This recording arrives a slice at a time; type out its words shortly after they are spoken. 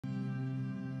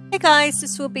Hey guys,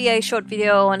 this will be a short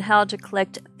video on how to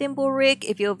collect Thimblerig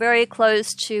if you're very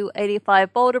close to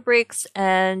 85 Barter Bricks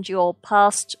and you're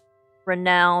past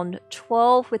renown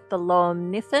 12 with the Loamm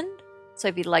Niffen. So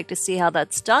if you'd like to see how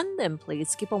that's done, then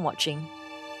please keep on watching.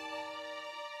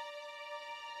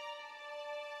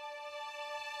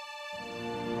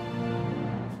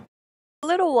 A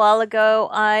little while ago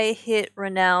I hit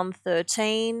renown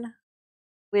 13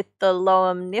 with the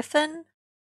Loamm Niffen.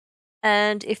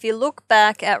 And if you look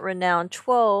back at renown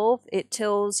 12, it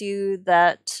tells you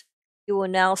that you will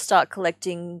now start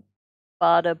collecting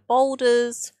Barter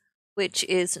Boulders, which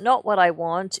is not what I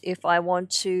want if I want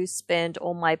to spend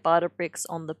all my Barter Bricks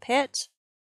on the pet.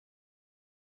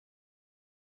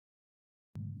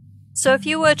 So if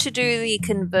you were to do the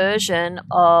conversion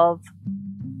of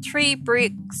 3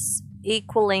 bricks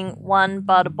equaling 1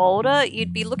 Barter Boulder,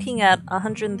 you'd be looking at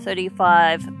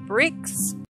 135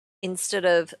 bricks instead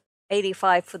of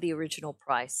 85 for the original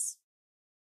price.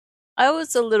 I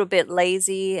was a little bit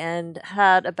lazy and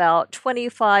had about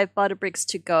 25 Barter Bricks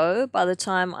to go by the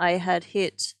time I had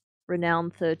hit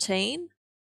renown 13.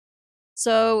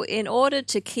 So in order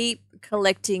to keep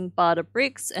collecting Barter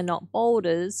Bricks and not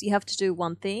boulders, you have to do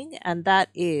one thing, and that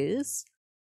is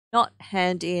not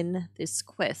hand in this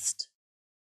quest.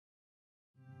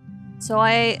 So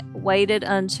I waited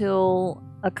until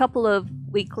a couple of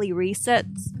weekly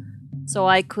resets so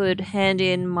I could hand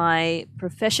in my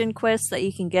profession quest that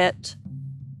you can get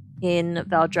in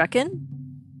Valdrakken.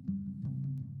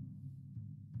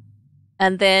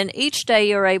 And then each day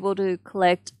you're able to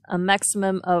collect a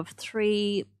maximum of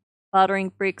 3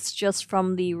 bartering bricks just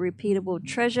from the repeatable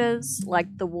treasures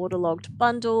like the waterlogged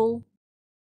bundle,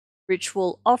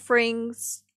 ritual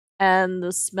offerings, and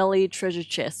the smelly treasure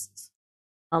chests,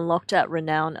 unlocked at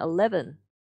renown 11.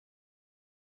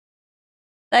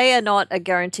 They are not a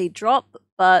guaranteed drop,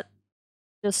 but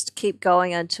just keep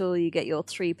going until you get your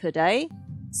 3 per day.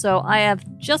 So I have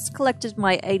just collected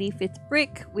my 85th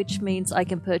brick, which means I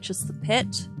can purchase the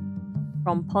pet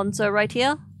from Ponzo right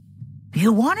here.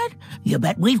 You want it? You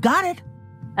bet we've got it.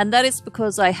 And that is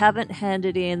because I haven't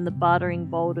handed in the Bartering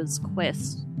Boulders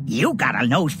quest. You got a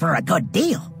nose for a good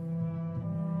deal.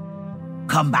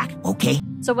 Come back, okay?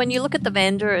 So when you look at the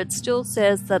vendor, it still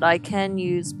says that I can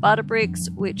use Barter Bricks,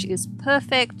 which is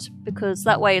perfect because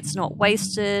that way it's not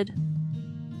wasted.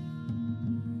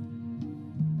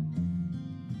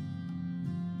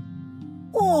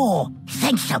 Oh,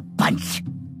 thanks a bunch.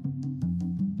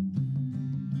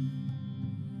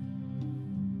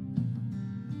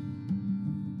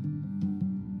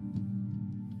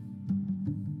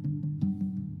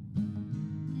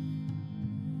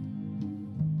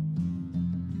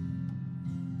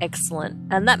 Excellent.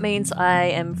 And that means I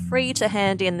am free to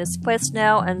hand in this quest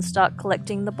now and start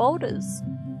collecting the boulders.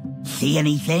 See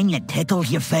anything that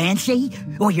tickles your fancy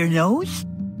or your nose?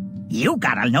 You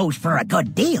got a nose for a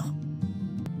good deal.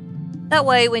 That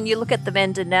way, when you look at the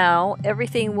vendor now,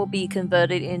 everything will be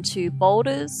converted into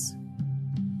boulders.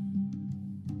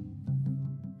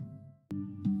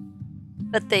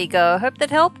 But there you go. Hope that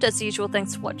helped. As usual,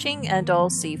 thanks for watching, and I'll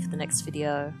see you for the next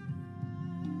video.